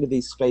going into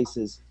these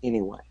spaces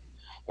anyway,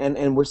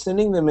 and we're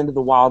sending them into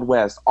the Wild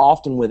West,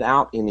 often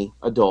without any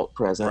adult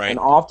present, and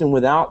often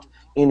without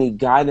any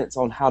guidance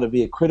on how to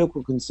be a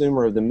critical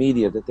consumer of the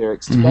media that they're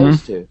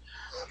exposed to,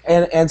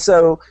 and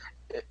so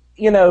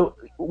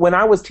when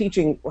I was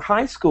teaching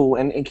high school,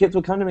 and kids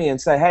would come to me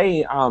and say,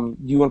 "Hey, do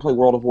you want to play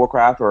World of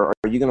Warcraft, or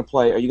are you going to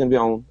play? Are you going to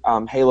be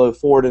on Halo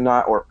 4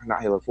 tonight, or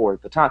not Halo 4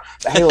 at the time,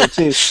 but Halo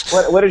 2?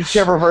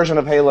 Whichever version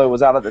of Halo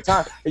was out at the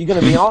time. Are you going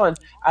to be on?"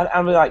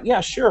 I'd be like,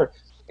 "Yeah, sure."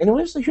 And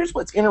here's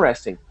what's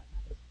interesting.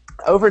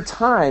 Over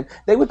time,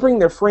 they would bring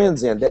their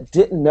friends in that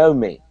didn't know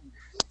me,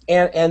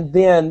 and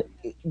then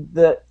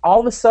all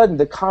of a sudden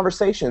the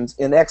conversations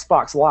in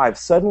Xbox Live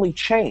suddenly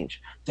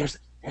change. There's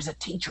a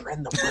teacher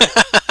in the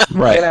room.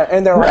 Right.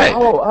 And they're like, Right.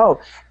 oh.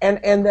 And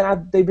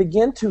then they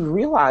begin to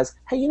realize,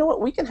 hey, you know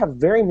what? We can have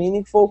very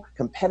meaningful,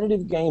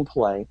 competitive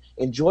gameplay,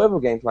 enjoyable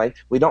gameplay.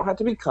 We don't have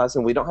to be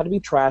cussing. We don't have to be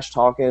trash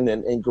talking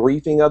and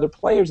griefing other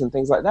players and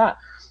things like that.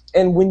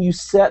 And when you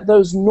set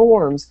those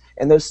norms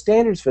and those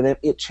standards for them,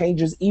 it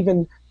changes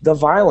even the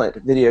violent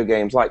video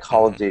games like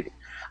Call of Duty.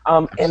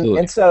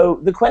 And so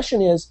the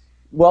question is,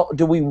 well,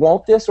 do we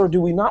want this or do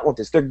we not want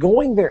this? They're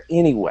going there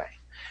anyway.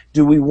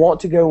 Do we want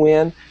to go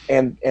in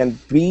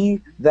and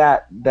be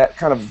that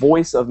kind of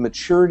voice of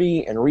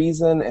maturity and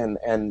reason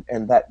and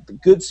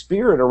that good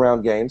spirit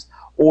around games,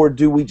 or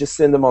do we just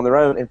send them on their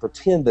own and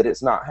pretend that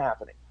it's not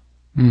happening?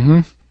 Mm-hmm.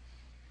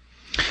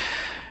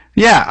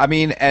 Yeah, I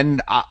mean,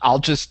 and I'll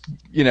just,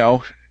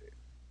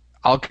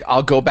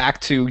 I'll go back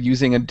to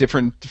using a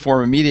different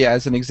form of media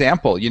as an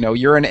example.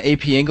 You're an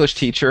AP English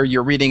teacher,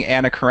 you're reading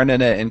Anna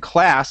Karenina in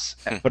class,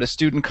 but a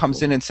student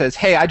comes in and says,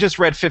 "Hey, I just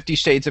read 50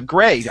 Shades of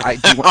Grey.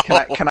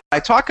 Can I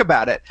talk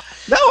about it?"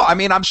 No, I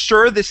mean, I'm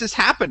sure this is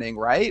happening,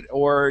 right?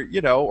 Or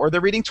they're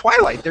reading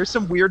Twilight. There's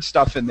some weird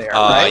stuff in there,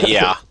 right?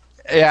 Yeah.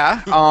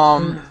 Yeah.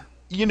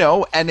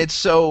 And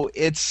it's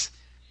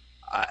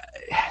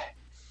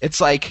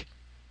like,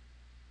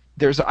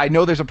 I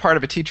know there's a part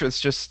of a teacher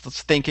that's just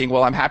thinking,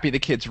 well, I'm happy the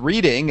kid's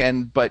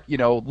reading, but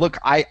look,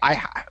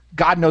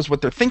 God knows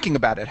what they're thinking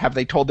about it. Have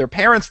they told their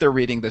parents they're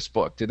reading this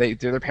book? Do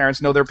their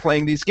parents know they're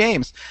playing these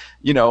games?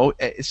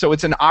 So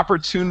it's an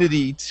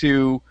opportunity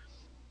to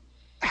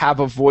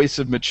have a voice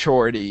of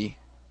maturity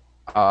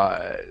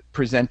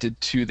presented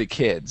to the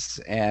kids,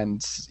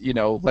 and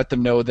let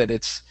them know that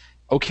it's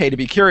okay to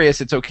be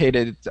curious. It's okay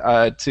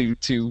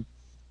to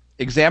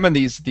examine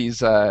these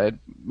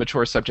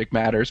mature subject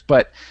matters,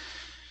 but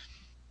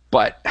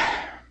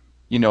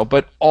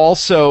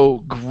also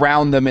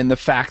ground them in the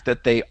fact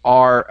that they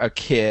are a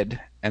kid,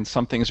 and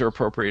some things are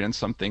appropriate and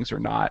some things are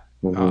not.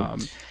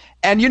 Mm-hmm.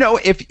 And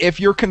if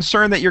you're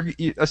concerned that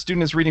a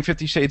student is reading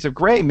 50 Shades of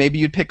Grey, maybe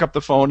you'd pick up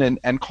the phone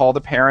and call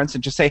the parents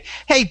and just say,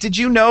 "Hey, did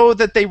you know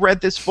that they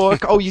read this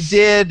book? Oh, you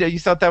did? You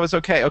thought that was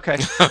okay? Okay."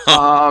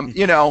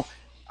 Yeah.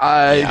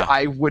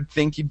 I would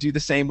think you'd do the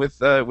same with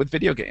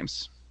video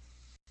games.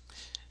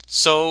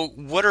 So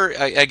what are,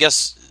 I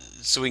guess,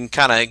 so we can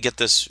kind of get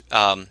this,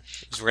 because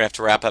we're going to have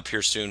to wrap up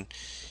here soon.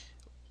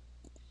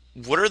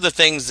 What are the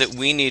things that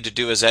we need to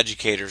do as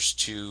educators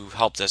to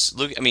help this?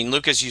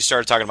 Lucas, you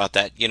started talking about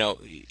that,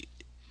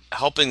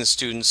 helping the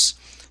students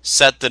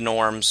set the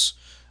norms,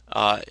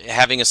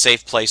 having a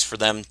safe place for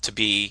them to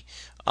be.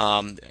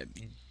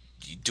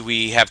 Do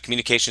we have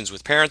communications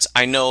with parents?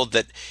 I know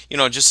that,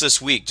 just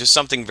this week, just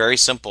something very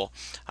simple.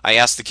 I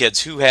asked the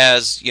kids who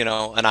has, an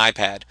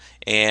iPad,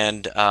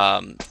 and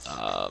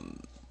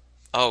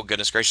oh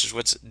goodness gracious,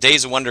 what's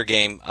Days of Wonder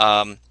game,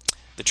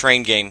 the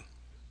train game.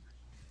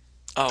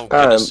 Oh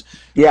goodness.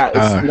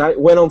 It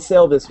went on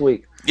sale this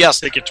week.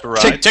 Yes. Ticket to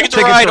Ride. Ticket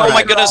to Ride. Oh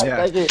my goodness.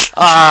 Yeah.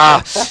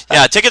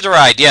 Yeah, Ticket to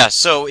Ride. Yeah.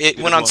 So it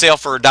went on sale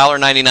for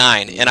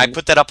 $1.99, and I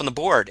put that up on the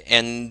board,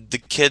 and the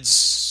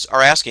kids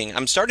are asking.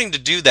 I'm starting to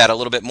do that a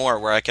little bit more,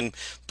 where I can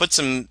put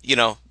some,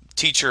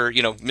 teacher,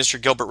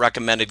 Mr. Gilbert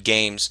recommended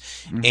games,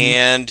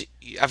 and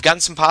I've gotten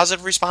some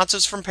positive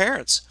responses from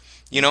parents.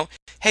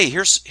 Hey,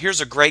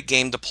 here's a great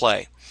game to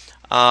play.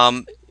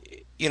 I've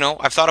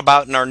thought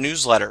about in our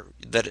newsletter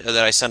that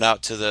I send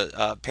out to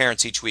the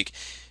parents each week.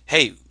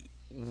 Hey,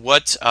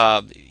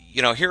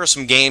 here are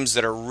some games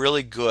that are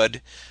really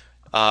good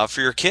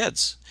for your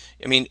kids.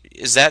 I mean,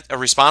 is that a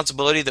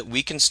responsibility that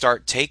we can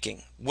start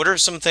taking? What are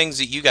some things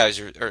that you guys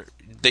or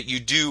that you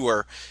do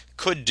or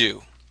could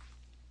do?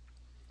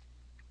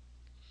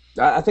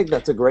 I think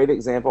that's a great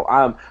example.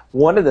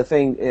 One of the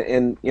things,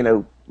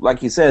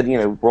 like you said,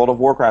 World of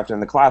Warcraft in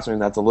the classroom,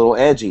 that's a little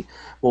edgy.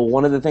 Well,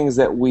 one of the things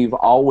that we've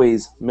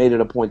always made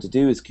it a point to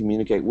do is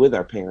communicate with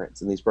our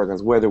parents in these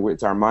programs, whether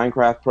it's our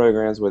Minecraft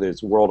programs, whether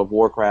it's World of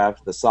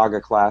Warcraft, the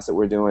Saga class that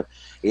we're doing.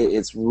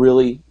 It's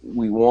really,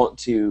 we want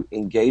to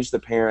engage the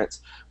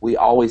parents. We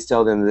always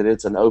tell them that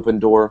it's an open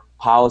door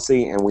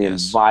policy, and we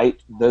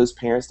invite those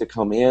parents to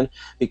come in,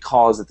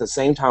 because at the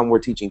same time we're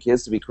teaching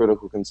kids to be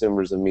critical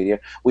consumers of media,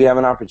 we have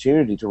an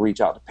opportunity to reach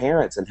out to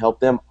parents and help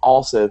them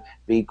also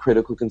be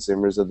critical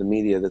consumers of the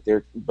media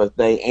that both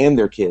they and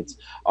their kids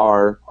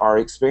are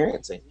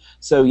experiencing.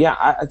 So yeah,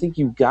 I think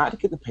you've got to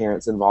get the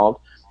parents involved.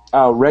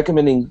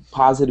 Recommending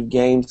positive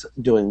games,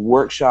 doing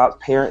workshops,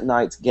 parent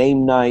nights,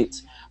 game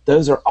nights.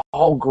 Those are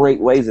all great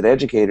ways that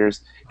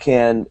educators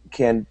can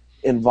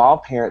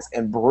involve parents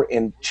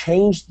and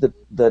change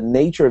the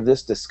nature of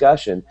this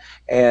discussion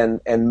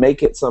and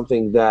make it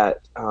something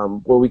that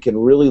where we can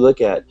really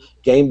look at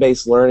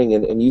game-based learning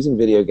and using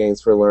video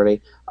games for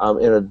learning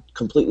in a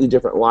completely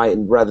different light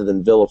and rather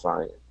than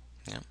vilifying it.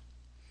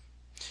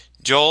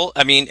 Joel,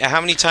 I mean, how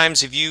many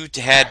times have you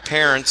had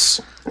parents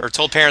or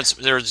told parents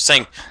they're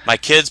saying, "My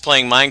kid's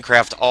playing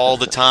Minecraft all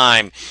the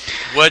time.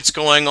 What's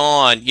going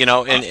on?" You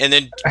know, and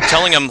then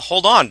telling them,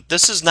 "Hold on,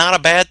 this is not a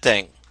bad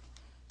thing."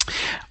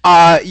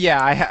 Yeah,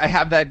 I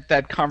have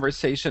that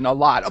conversation a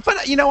lot,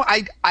 but you know,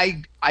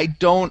 I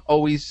don't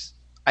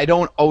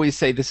always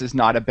say this is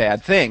not a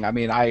bad thing. I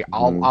mean,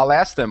 I'll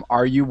ask them,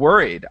 "Are you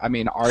worried? I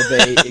mean, are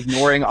they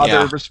ignoring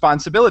other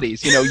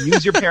responsibilities? You know,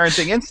 use your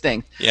parenting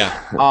instinct." Yeah.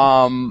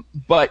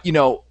 But you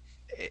know,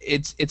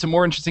 it's a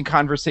more interesting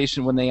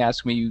conversation when they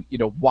ask me, you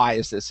know, why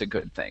is this a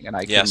good thing? And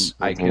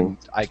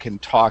I can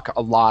talk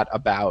a lot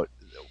about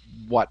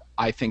what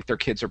I think their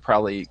kids are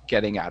probably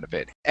getting out of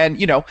it. And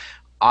you know,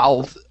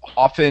 I'll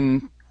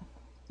often,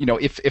 you know,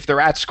 if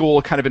they're at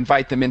school, kind of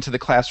invite them into the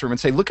classroom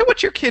and say, look at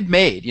what your kid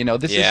made. You know,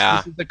 this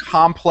is the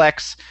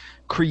complex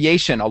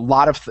creation. A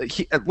lot of,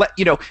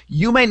 you know,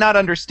 you may not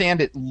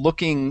understand it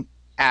looking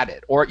at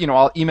it, or, you know,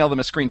 I'll email them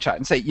a screenshot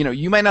and say, you know,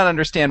 you may not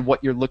understand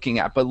what you're looking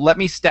at, but let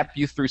me step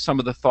you through some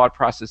of the thought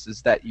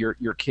processes that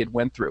your kid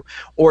went through.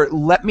 Or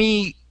let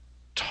me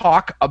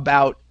talk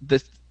about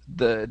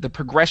the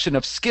progression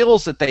of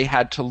skills that they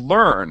had to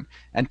learn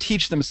and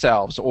teach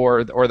themselves,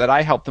 or that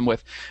I helped them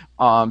with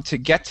to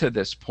get to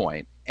this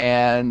point.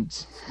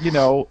 And you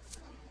know,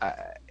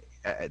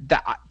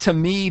 that to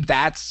me,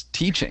 that's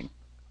teaching.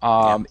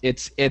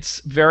 It's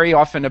very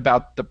often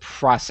about the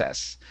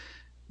process.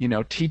 You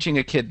know, teaching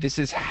a kid, this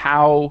is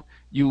how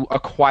you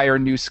acquire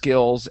new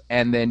skills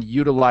and then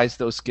utilize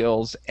those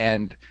skills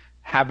and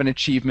have an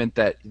achievement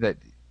that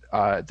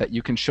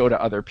you can show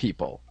to other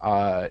people.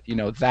 You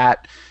know,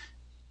 that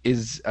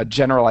is a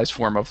generalized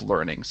form of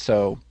learning.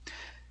 So,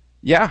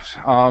 yeah.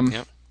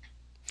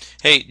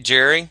 Hey,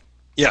 Jerry.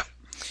 Yeah.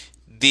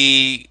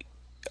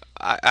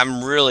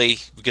 I'm really,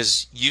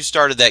 because you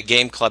started that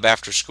game club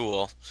after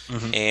school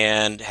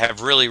and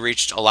have really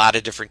reached a lot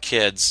of different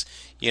kids.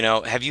 You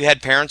know, have you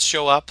had parents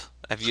show up?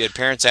 Have you had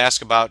parents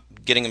ask about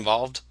getting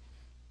involved?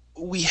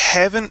 We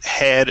haven't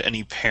had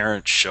any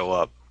parents show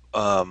up.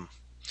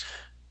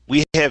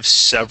 We have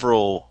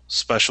several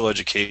special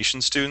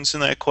education students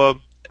in that club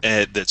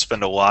that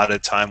spend a lot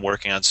of time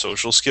working on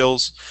social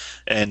skills,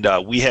 and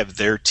we have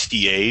their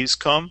TAs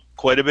come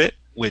quite a bit,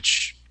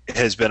 which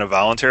has been a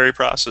voluntary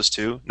process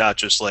too, not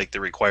just like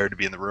they're required to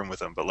be in the room with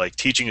them, but like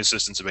teaching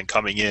assistants have been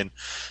coming in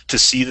to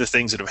see the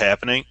things that have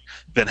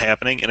been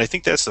happening, and I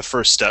think that's the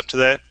first step to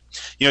that.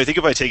 You know, I think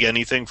if I take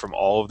anything from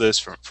all of this,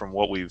 from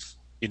what we've,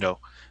 you know,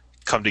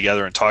 come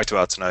together and talked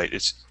about tonight,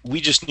 it's we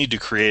just need to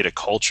create a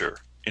culture.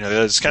 You know,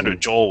 that's kind of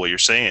Joel what you're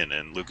saying,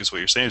 and Lucas what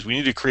you're saying is we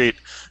need to create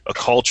a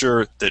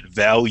culture that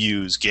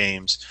values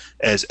games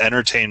as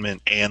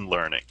entertainment and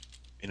learning.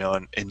 You know,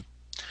 and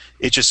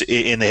it just,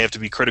 and they have to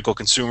be critical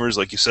consumers,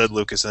 like you said,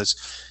 Lucas.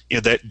 That's,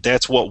 you know,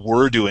 that's what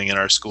we're doing in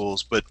our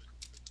schools. But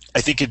I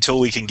think until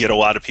we can get a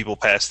lot of people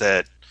past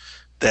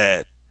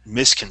that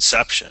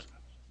misconception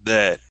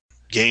that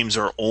games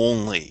are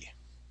only,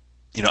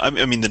 you know,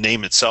 I mean the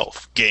name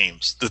itself,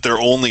 games, that they're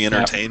only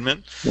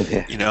entertainment.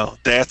 You know,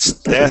 that's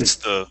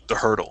the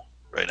hurdle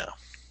right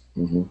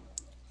now.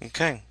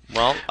 Okay.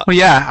 Well,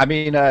 yeah. I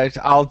mean,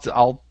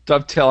 I'll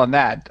dovetail on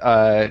that.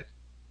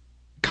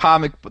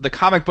 The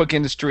comic book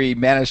industry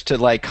managed to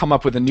like come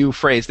up with a new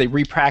phrase. They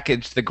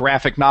repackaged the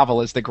graphic novel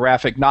as the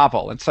graphic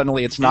novel, and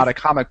suddenly it's not a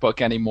comic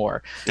book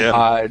anymore.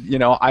 Yeah. You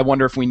know, I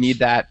wonder if we need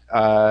that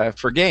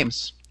for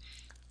games.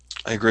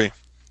 I agree.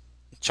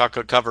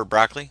 Chocolate covered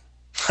broccoli?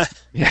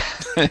 Yeah.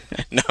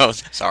 No,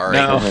 sorry.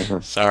 No.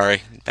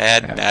 Sorry.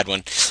 Bad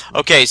one.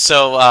 Okay,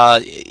 so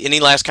any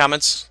last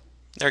comments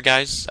there,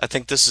 guys? I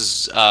think this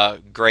is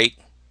great.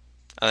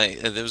 I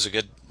think it was a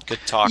good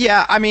talk.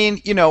 Yeah, I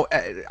mean, you know,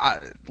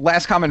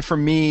 last comment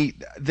from me,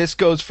 this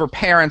goes for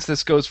parents,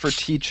 this goes for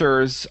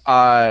teachers.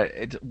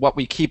 What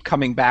we keep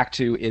coming back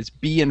to is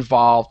be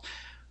involved.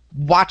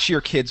 Watch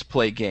your kids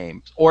play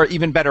games, or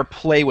even better,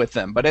 play with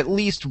them, but at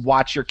least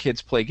watch your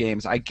kids play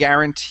games. I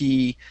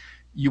guarantee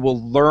you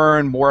will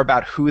learn more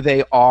about who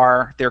they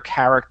are, their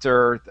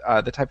character,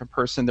 the type of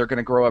person they're going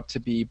to grow up to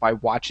be by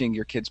watching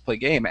your kids play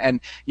game. And,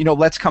 you know,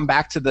 let's come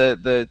back to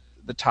the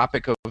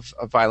topic of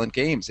violent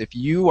games. If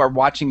you are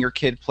watching your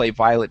kid play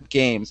violent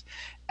games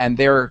and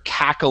they're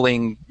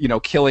cackling, you know,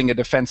 killing a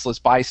defenseless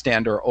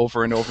bystander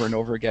over and over and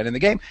over again in the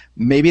game,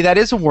 maybe that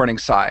is a warning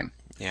sign.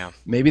 Yeah.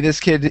 Maybe this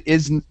kid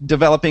is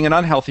developing an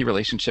unhealthy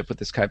relationship with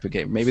this type of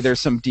game. Maybe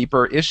there's some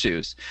deeper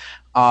issues.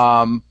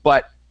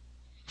 But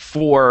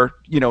for,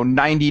 you know,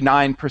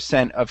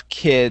 99% of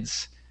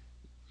kids,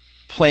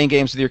 playing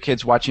games with your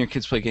kids, watching your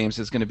kids play games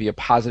is going to be a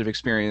positive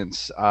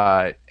experience.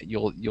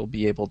 You'll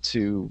be able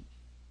to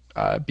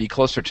be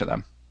closer to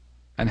them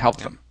and help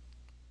them.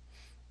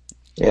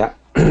 Yeah,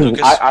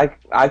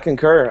 I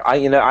concur.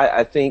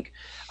 I think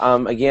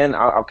again,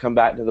 I'll come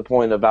back to the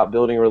point about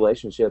building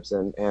relationships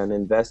and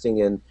investing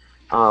in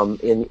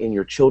in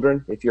your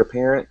children if you're a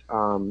parent,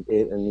 and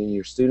in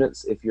your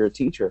students if you're a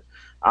teacher.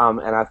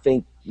 And I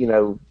think,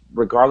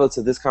 regardless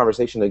of this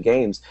conversation of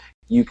games,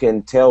 you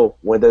can tell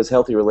where those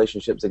healthy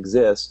relationships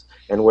exist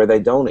and where they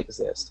don't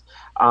exist.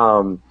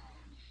 I'm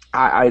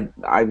going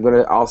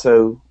to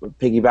also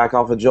piggyback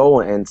off of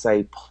Joel and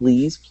say,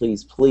 please,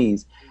 please,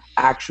 please,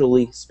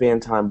 actually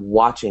spend time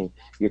watching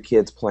your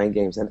kids playing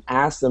games and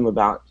ask them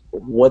about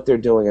what they're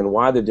doing and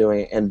why they're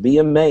doing it, and be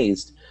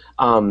amazed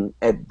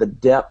at the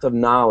depth of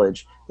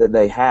knowledge that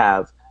they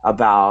have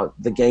about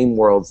the game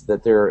worlds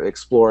that they're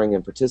exploring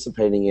and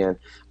participating in.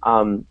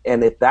 And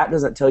if that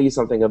doesn't tell you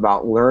something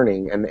about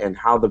learning and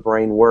how the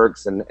brain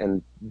works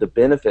and the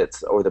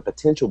benefits or the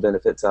potential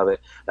benefits of it,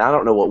 then I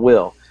don't know what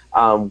will.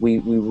 We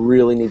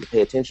really need to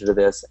pay attention to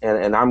this,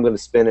 and I'm going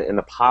to spin it in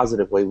a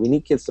positive way. We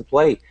need kids to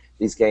play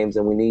these games,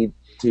 and we need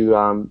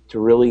to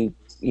really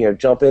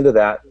jump into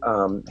that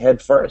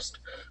head first,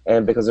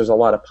 and because there's a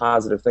lot of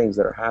positive things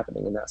that are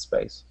happening in that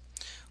space.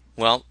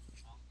 Well,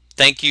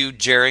 thank you,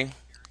 Jerry,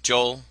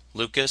 Joel,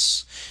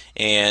 Lucas,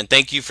 and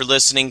thank you for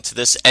listening to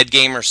this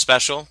EdGamer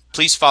special.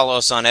 Please follow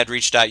us on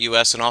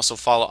edreach.us and also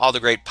follow all the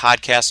great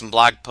podcasts and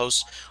blog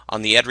posts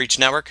on the EdReach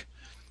Network.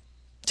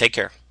 Take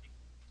care.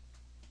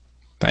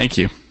 Thank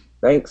you.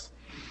 Thanks.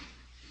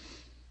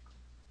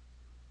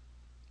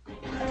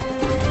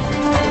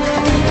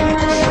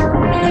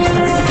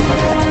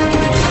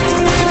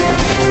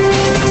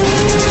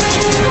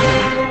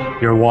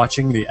 You're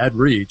watching the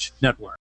EdReach Network.